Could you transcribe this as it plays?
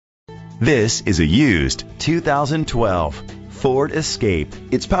This is a used 2012 Ford Escape.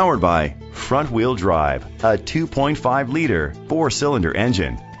 It's powered by front-wheel drive, a 2.5-liter 4-cylinder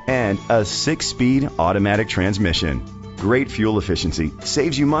engine, and a 6-speed automatic transmission. Great fuel efficiency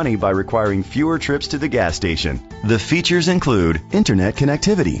saves you money by requiring fewer trips to the gas station. The features include internet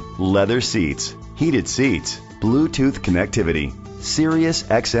connectivity, leather seats, heated seats, Bluetooth connectivity, Sirius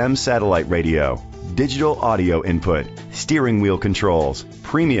XM satellite radio, digital audio input, steering wheel controls,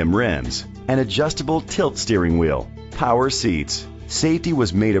 premium rims, an adjustable tilt steering wheel, power seats. Safety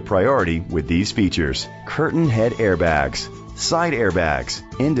was made a priority with these features: curtain head airbags, side airbags,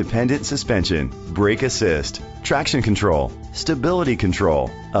 independent suspension, brake assist, traction control, stability control,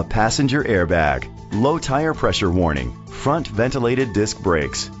 a passenger airbag, low tire pressure warning, front ventilated disc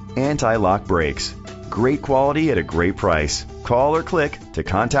brakes, anti-lock brakes. Great quality at a great price. Call or click to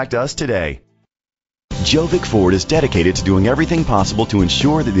contact us today. Gjovik Ford is dedicated to doing everything possible to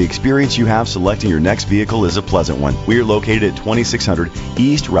ensure that the experience you have selecting your next vehicle is a pleasant one. We are located at 2600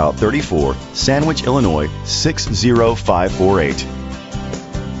 East Route 34, Sandwich, Illinois 60548.